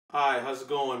Hi, how's it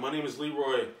going? My name is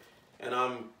Leroy, and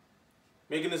I'm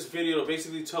making this video to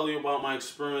basically tell you about my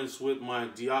experience with my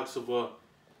DOXYVA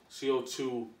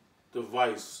CO2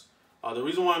 device. The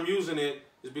reason why I'm using it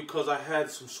is because I had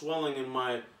some swelling in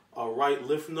my right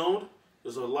lymph node.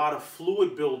 There's a lot of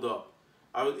fluid buildup.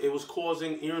 It was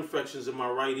causing ear infections in my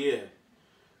right ear.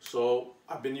 So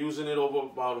I've been using it over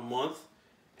about a month,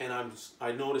 and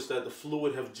I noticed that the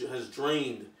fluid has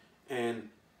drained and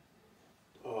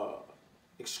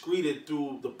excreted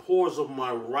through the pores of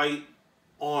my right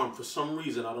arm for some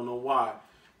reason. I don't know why,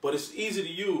 but it's easy to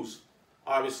use.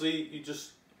 Obviously, you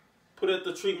just put it at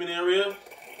the treatment area,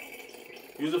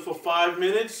 use it for 5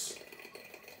 minutes,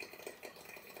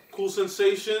 cool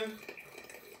sensation,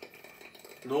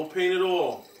 no pain at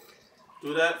all.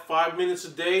 Do that 5 minutes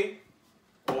a day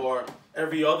or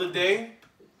every other day,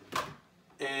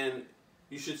 and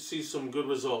you should see some good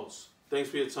results. Thanks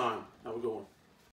for your time. Have a good one.